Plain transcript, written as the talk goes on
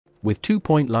With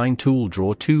 2-point line tool,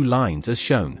 draw 2 lines as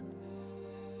shown.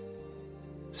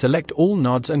 Select all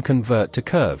nodes and convert to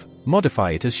curve,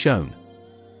 modify it as shown.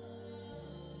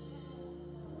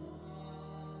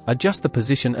 Adjust the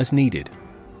position as needed.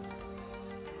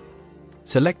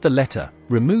 Select the letter,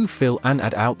 remove fill and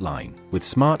add outline. With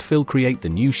Smart Fill, create the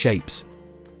new shapes.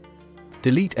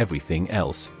 Delete everything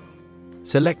else.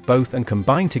 Select both and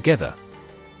combine together.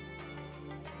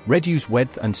 Reduce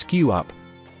width and skew up.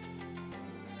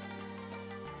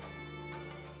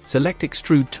 Select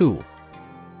Extrude tool.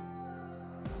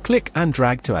 Click and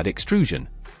drag to add extrusion.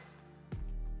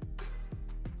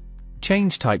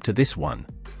 Change type to this one.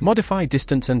 Modify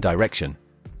distance and direction.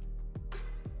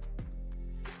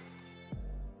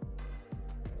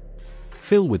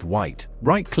 Fill with white.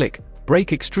 Right-click, break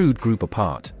extrude group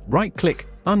apart. Right-click,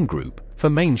 ungroup. For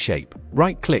main shape,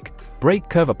 right-click, break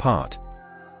curve apart.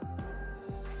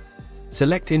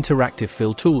 Select interactive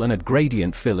fill tool and add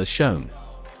gradient fill as shown.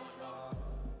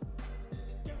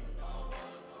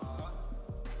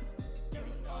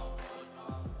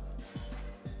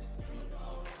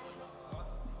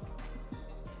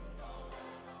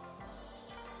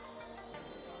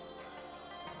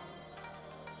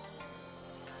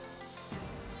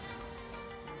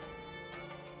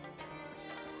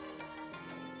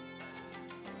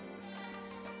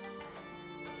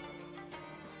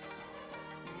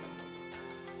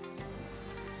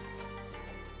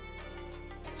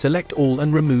 Select all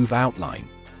and remove outline.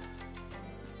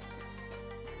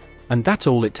 And that's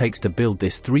all it takes to build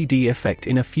this 3D effect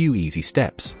in a few easy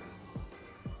steps.